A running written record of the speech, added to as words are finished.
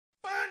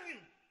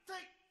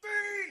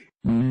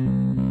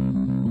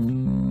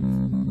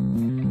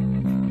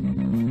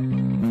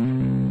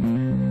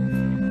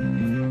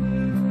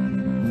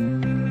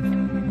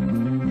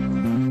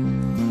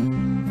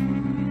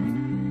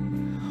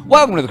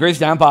Welcome to the Crazy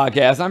Town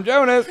Podcast. I'm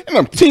Jonas. And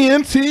I'm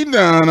TNT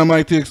Don. I'm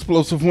like the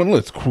explosive one.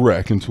 Let's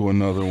crack into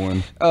another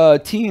one.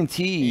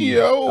 TNT.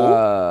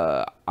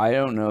 Yo. I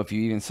don't know if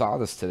you even saw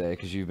this today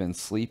because you've been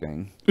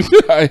sleeping.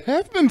 I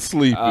have been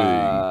sleeping.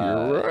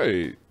 You're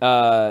right.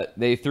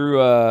 They threw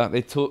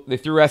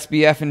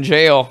SBF in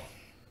jail.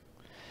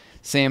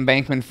 Sam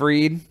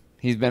Bankman-Fried.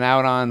 He's been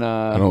out on.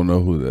 I don't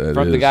know who that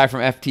from is. the guy from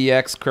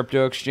FTX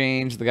Crypto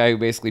Exchange, the guy who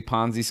basically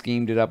Ponzi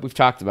schemed it up. We've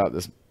talked about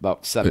this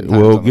about 7 times.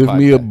 Well, on the give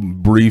me a podcast.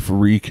 brief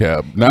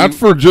recap. Not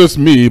for just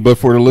me, but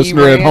for the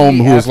listener at home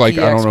who's like,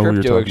 I don't know who you're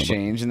Crypto talking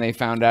Exchange, and they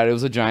found out it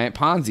was a giant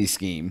Ponzi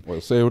scheme.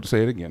 about. Well,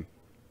 say it again.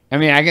 I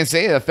mean, I can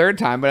say it a third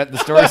time, but the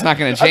story's not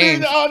going to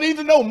change. I need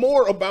to know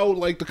more about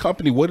like the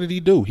company. What did he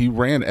do? He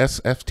ran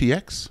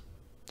FTX?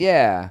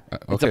 Yeah,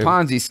 it's a okay.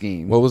 Ponzi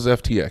scheme. What was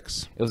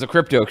FTX? It was a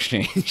crypto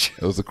exchange.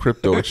 It was a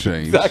crypto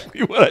exchange.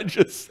 Exactly what I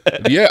just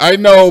said. Yeah, I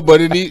know, but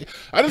I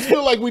just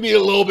feel like we need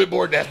a little bit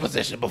more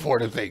disposition before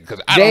the thing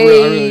because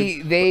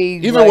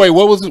Either way,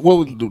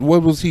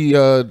 what was he?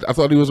 I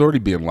thought he was already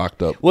being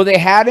locked up. Well, they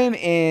had him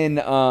in.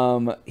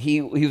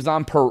 He was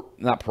on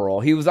not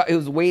parole. He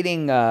was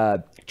waiting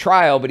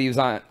trial, but he was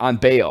on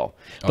bail.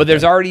 But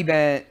there's already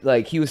been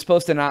like he was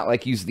supposed to not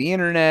like use the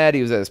internet.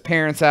 He was at his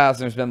parents' house.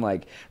 And there's been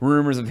like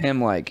rumors of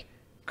him like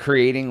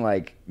creating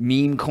like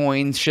meme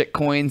coins, shit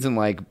coins, and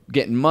like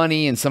getting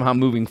money and somehow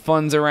moving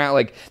funds around.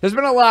 Like there's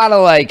been a lot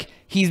of like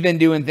he's been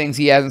doing things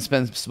he hasn't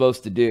been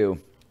supposed to do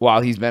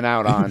while he's been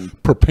out on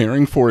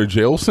preparing for a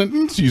jail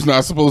sentence. He's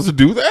not supposed to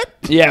do that.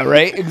 Yeah,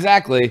 right.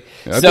 Exactly.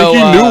 I think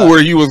he knew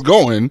where he was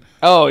going.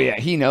 Oh yeah,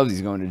 he knows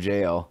he's going to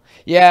jail.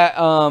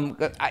 Yeah,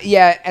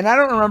 yeah, and I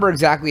don't remember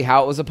exactly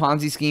how it was a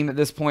Ponzi scheme at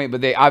this point, but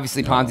they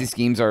obviously Ponzi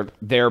schemes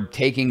they're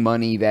taking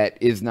money that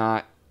is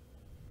not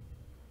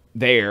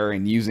there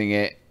and using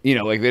it. You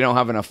know, like they don't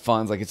have enough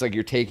funds. Like it's like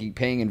you're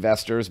paying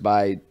investors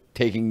by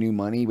taking new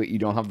money, but you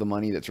don't have the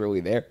money that's really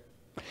there.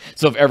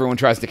 So if everyone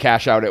tries to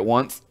cash out at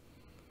once,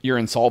 you're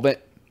insolvent.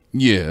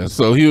 Yeah,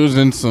 so he was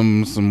in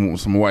some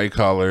white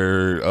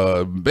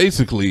collar.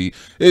 Basically,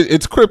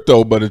 it's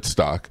crypto, but it's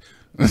stock.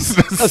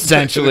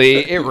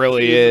 Essentially, it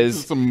really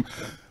is.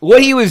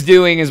 What he was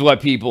doing is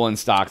what people in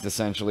stocks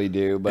essentially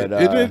do, but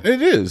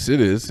it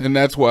is, and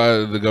that's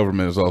why the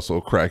government is also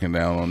cracking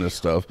down on this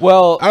stuff.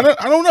 Well, I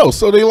don't know.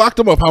 So they locked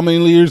him up. How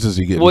many years is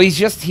he getting? Well,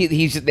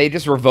 they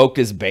just revoked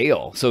his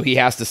bail, so he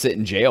has to sit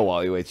in jail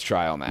while he waits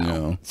trial now.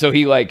 Yeah. So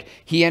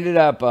he ended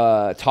up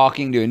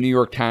talking to a New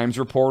York Times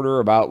reporter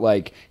about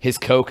like his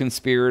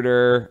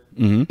co-conspirator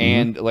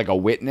and like a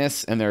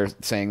witness, and they're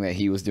saying that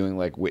he was doing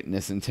like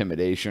witness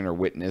intimidation or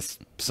witness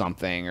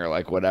something or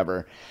like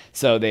whatever.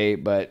 So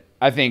but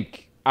I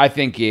think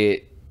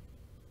it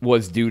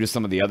was due to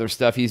some of the other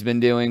stuff he's been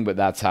doing, but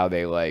that's how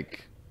they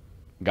like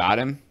got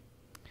him.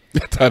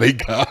 That's how they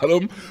got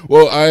him.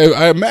 Well,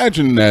 I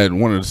imagine that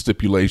one of the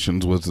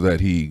stipulations was that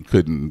he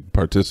couldn't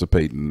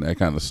participate in that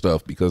kind of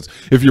stuff because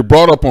if you're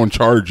brought up on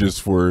charges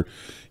for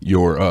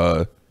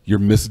your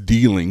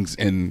misdealings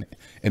in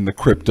the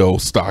crypto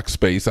stock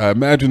space, I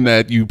imagine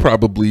that you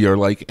probably are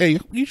like, hey,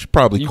 you should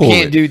probably You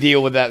can't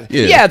deal with that.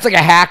 Yeah, it's like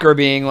a hacker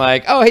being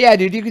like, oh yeah,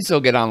 dude, you can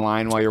still get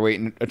online while you're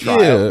waiting a trial.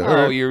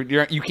 Yeah,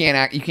 you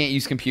can't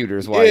use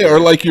computers while or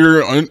like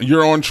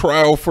you're on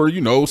trial for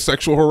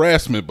sexual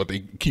harassment, but they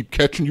keep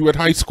catching you at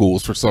high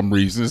schools for some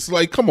reason. It's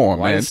like, come on,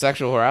 why man. does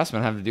sexual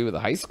harassment have to do with a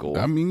high school?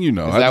 I mean, is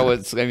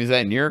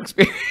that in your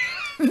experience?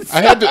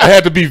 I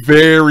had to be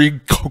very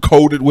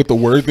coded with the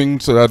wording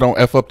so that I don't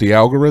F up the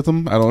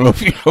algorithm. I don't know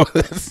if you know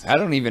this. I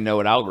don't even know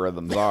what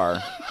algorithms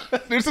are.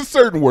 There's a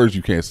certain words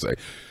you can't say.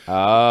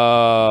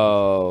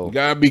 Oh. You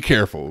gotta be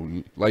careful.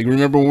 Like,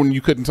 remember when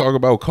you couldn't talk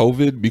about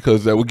COVID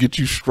because that would get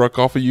you struck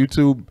off of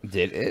YouTube?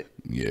 Did it?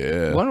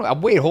 Yeah.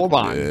 Wait, hold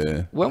on.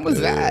 Yeah. When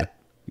was that?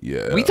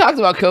 Yeah. We talked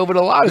about COVID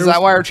a lot. Is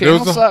that why our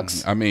channel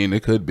sucks? I mean,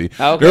 it could be.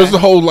 Okay. There's the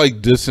whole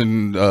like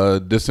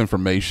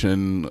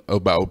disinformation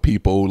about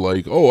people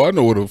like, oh, I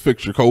know what'll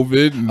fix your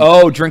COVID.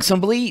 Oh, drink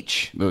some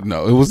bleach.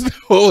 No, it wasn't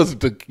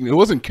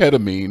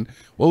ketamine.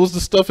 What was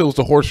the stuff? It was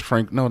the horse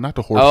trank. No, not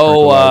the horse.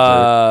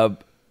 Oh,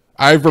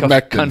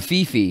 ivermectin.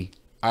 Confifi.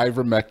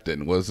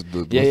 Ivermectin was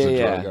the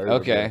yeah. drug.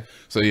 Okay.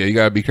 So yeah, you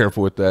gotta be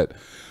careful with that.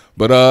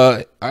 But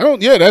I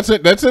don't. Yeah, that's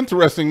it. That's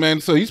interesting, man.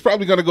 So he's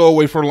probably gonna go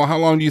away for how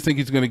long do you think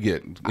he's gonna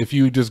get? If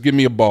you just give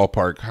me a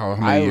ballpark, how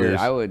many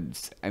years?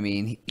 I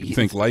mean, you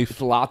think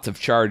life? Lots of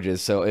charges.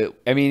 So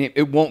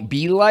it won't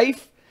be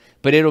life,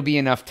 but it'll be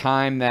enough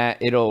time that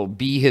it'll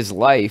be his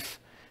life,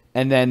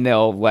 and then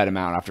they'll let him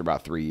out after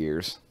about 3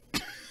 years.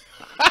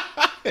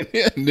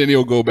 And then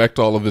he'll go back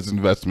to all of his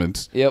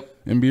investments. Yep.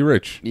 And be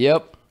rich.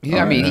 Yep.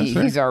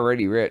 He's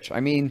already rich. I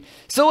mean,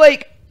 so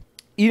like.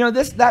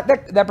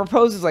 That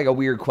proposes like a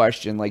weird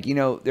question. Like,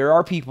 there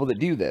are people that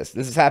do this.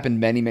 This has happened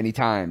many, many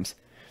times.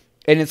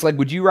 And it's like,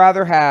 would you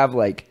rather have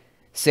like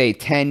say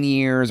 10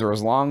 years or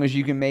as long as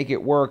you can make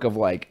it work of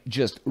like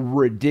just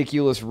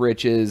ridiculous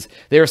riches.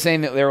 They were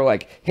saying that they were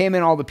like him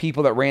and all the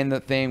people that ran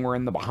the thing were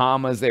in the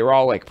Bahamas. They were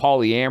all like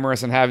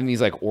polyamorous and having these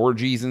like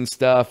orgies and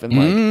stuff. And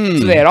like,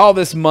 so they had all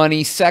this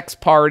money, sex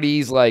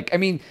parties. Like, I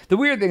mean, the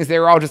weird thing is they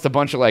were all just a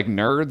bunch of like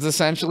nerds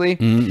essentially.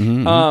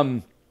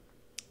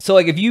 So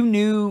like if you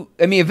knew,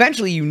 I mean,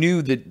 eventually you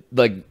knew that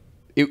like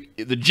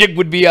the jig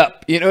would be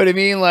up. You know what I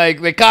mean?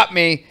 Like they caught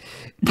me.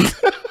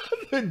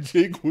 The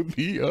jig would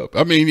be up.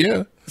 I mean,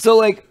 yeah. So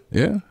like,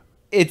 yeah,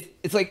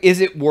 it's like, is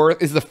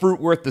the fruit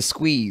worth the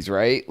squeeze,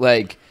 right?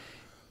 Like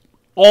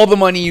all the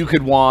money you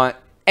could want,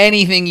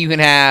 anything you can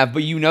have,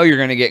 but you know you're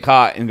going to get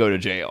caught and go to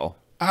jail.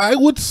 I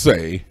would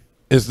say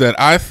is that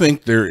I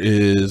think there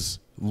is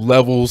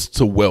levels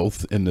to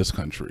wealth in this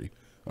country.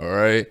 All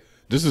right.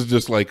 This is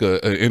just like an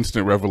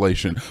instant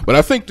revelation, but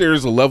I think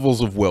there's levels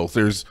of wealth.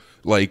 There's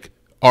like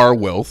our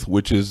wealth,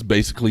 which is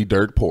basically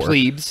dirt poor.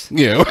 Plebes.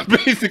 Yeah,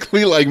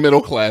 basically like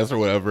middle class or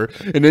whatever.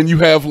 And then you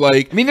have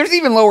like, I mean, there's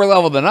even lower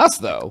level than us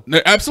though.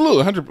 Absolutely,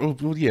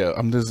 100. Well, yeah,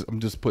 I'm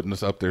just putting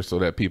this up there so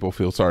that people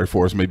feel sorry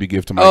for us. Maybe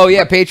give to my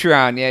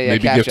Patreon. Yeah,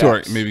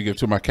 maybe give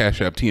to my Cash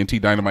App, TNT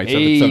Dynamite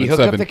 777.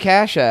 Hook up the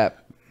Cash App.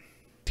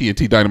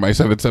 TNT Dynamite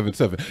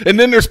 777. And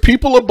then there's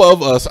people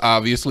above us,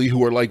 obviously,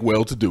 who are like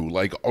well-to-do,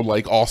 like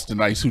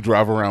Austinites who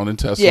drive around in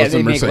Teslas they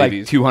and make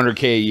Mercedes. like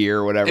 $200K a year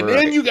or whatever. And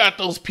then you got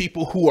those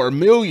people who are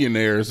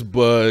millionaires,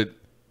 but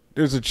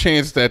there's a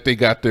chance that they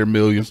got their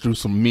millions through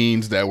some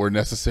means that were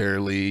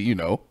necessarily, you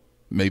know,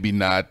 maybe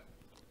not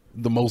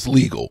the most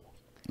legal.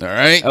 All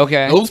right.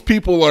 Okay. Those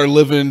people are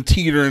living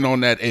teetering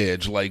on that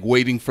edge, like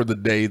waiting for the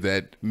day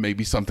that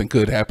maybe something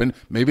could happen.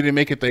 Maybe they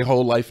make it their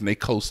whole life and they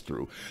coast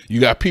through.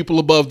 You got people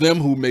above them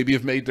who maybe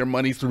have made their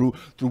money through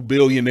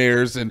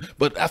billionaires,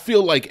 but I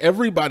feel like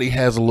everybody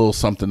has a little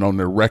something on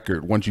their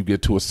record once you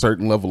get to a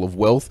certain level of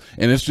wealth,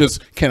 and it's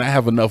just, can I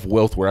have enough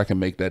wealth where I can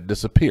make that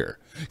disappear?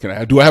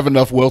 Do I have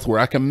enough wealth where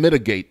I can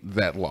mitigate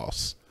that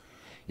loss?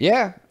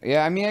 Yeah.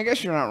 I mean, I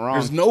guess you're not wrong.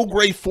 There's no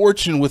great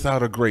fortune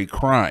without a great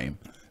crime.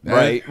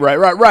 Right.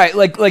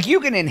 Like you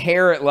can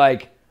inherit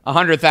like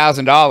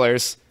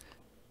 $100,000,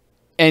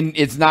 and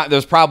it's not.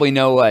 There's probably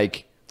no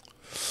like,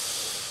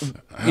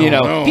 you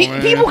know,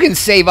 people can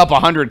save up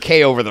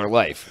 $100K over their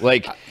life.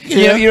 Like,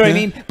 you know what I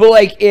mean.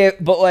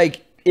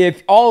 But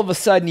if all of a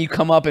sudden you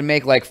come up and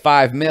make like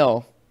 $5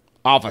 million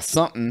off of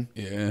something,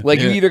 you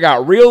either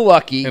got real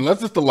lucky,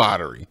 unless it's the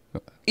lottery.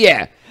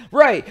 Yeah.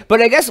 Right,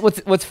 but I guess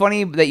what's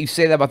funny that you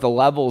say that about the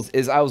levels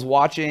is I was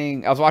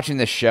watching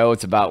this show.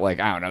 It's about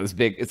like, I don't know, this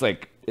big. It's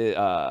like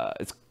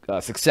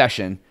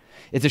Succession.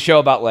 It's a show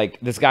about like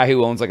this guy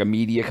who owns like a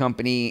media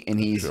company,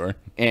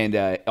 and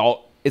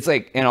all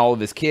of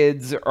his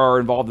kids are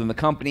involved in the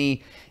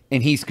company,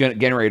 and he's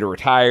getting ready to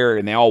retire,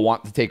 and they all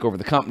want to take over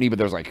the company, but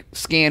there's like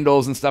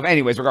scandals and stuff.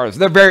 Anyways, regardless,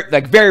 they're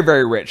very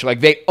very rich. Like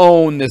they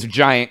own this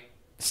giant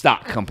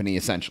stock company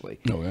essentially.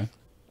 Okay.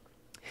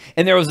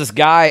 And there was this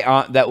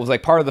guy that was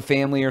like part of the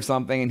family or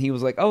something, and he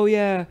was like, "Oh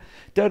yeah,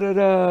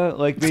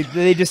 like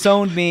they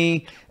disowned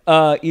me,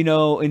 you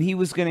know, and he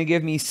was gonna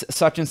give me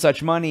such and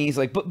such money." He's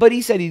like, "But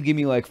he said he'd give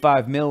me like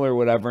 $5 million or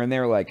whatever," and they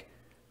were like,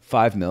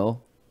 $5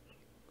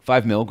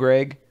 million,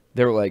 Greg."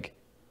 They were like,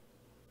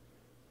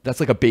 "That's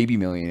like a baby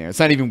millionaire. It's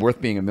not even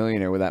worth being a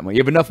millionaire with that money.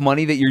 You have enough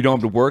money that you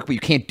don't have to work, but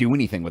you can't do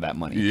anything with that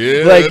money."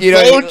 Yeah, like, you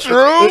know, so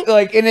true.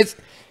 Like, and it's.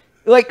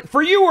 Like,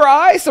 for you or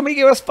I, somebody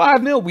gave us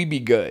 $5 million, we'd be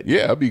good.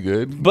 Yeah, I'd be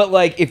good. But,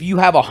 like, if you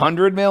have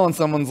 $100 million and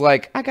someone's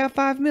like, "I got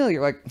 $5 million,"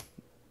 you're like,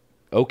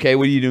 okay,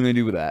 what are you going to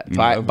do with that?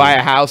 Buy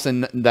a house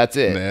and that's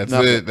it.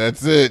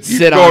 That's it. You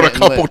Sit go on on a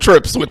couple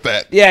trips with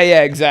that.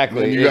 Yeah,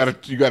 exactly. You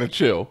gotta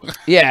chill.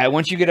 Yeah,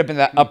 once you get up in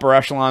that upper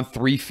echelon,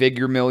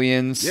 3-figure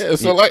millions. Yeah,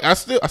 so like I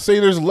say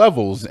there's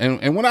levels,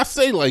 and when I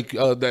say like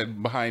that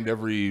behind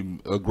every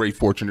great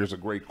fortune there's a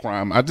great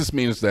crime, I just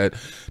mean is that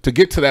to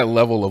get to that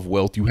level of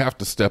wealth, you have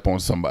to step on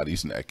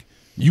somebody's neck.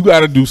 You got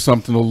to do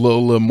something a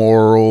little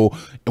immoral,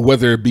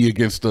 whether it be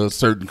against a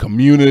certain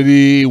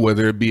community,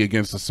 whether it be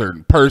against a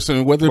certain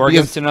person, whether it be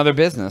against another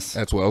business.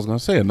 That's what I was going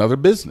to say, another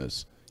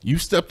business. You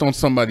stepped on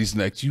somebody's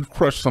neck. You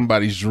crushed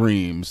somebody's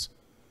dreams.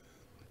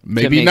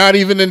 Maybe not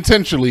even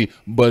intentionally,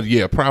 but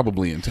yeah,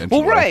 probably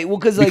intentionally. Well, right. Well,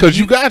 because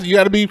you got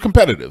to be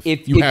competitive.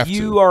 If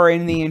you are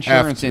in the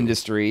insurance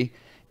industry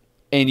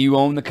and you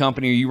own the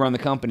company or you run the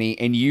company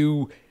and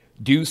you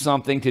do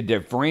something to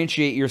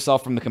differentiate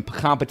yourself from the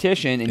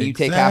competition, and you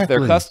take half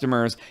their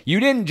customers. You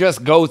didn't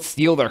just go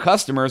steal their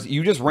customers.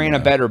 You just ran a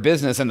better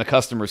business, and the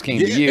customers came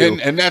to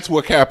you. And that's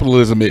what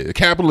capitalism is.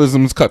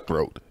 Capitalism is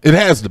cutthroat. It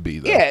has to be,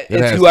 though. Yeah,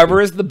 it's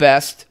whoever is the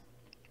best,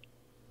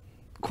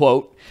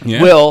 quote,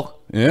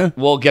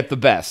 will get the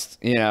best,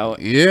 you know?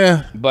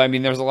 Yeah. But, I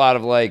mean, there's a lot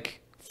of,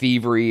 like,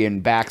 thievery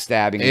and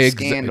backstabbing and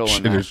scandal.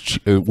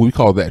 And we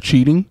call that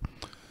cheating.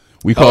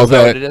 We call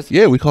that what it is?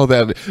 Yeah, we call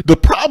that. The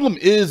problem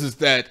is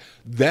that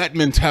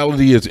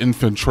mentality has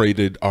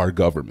infiltrated our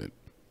government.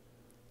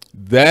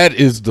 That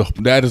is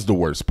the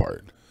worst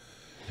part.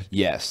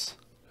 Yes.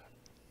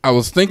 I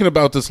was thinking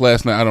about this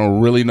last night. I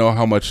don't really know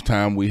how much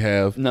time we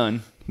have.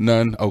 None.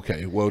 None?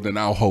 Okay, well, then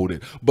I'll hold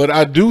it. But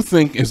I do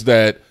think is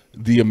that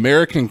the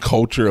American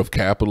culture of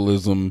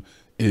capitalism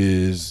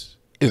is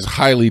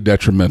highly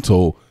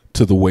detrimental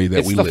to the way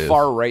that we live. It's the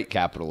far right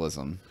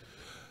capitalism.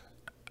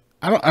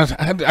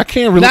 I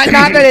can't really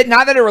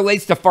not that it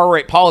relates to far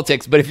right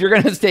politics, but if you're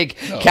going to take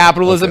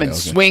capitalism and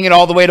swing it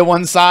all the way to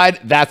one side,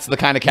 that's the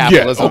kind of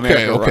capitalism.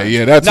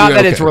 That's not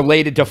that it's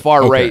related to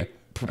far right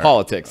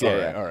politics. All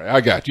right, I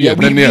got you. Yeah,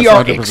 we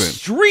are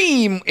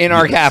extreme in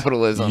our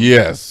capitalism.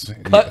 Yes,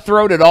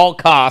 cutthroat at all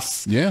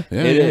costs. It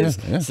is.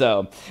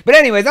 So, but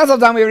anyways, that's all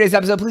the time we have for today's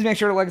episode. Please make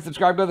sure to like and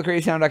subscribe. Go to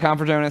thecrazytown.com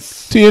for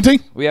Jonas.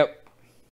 TNT. We up.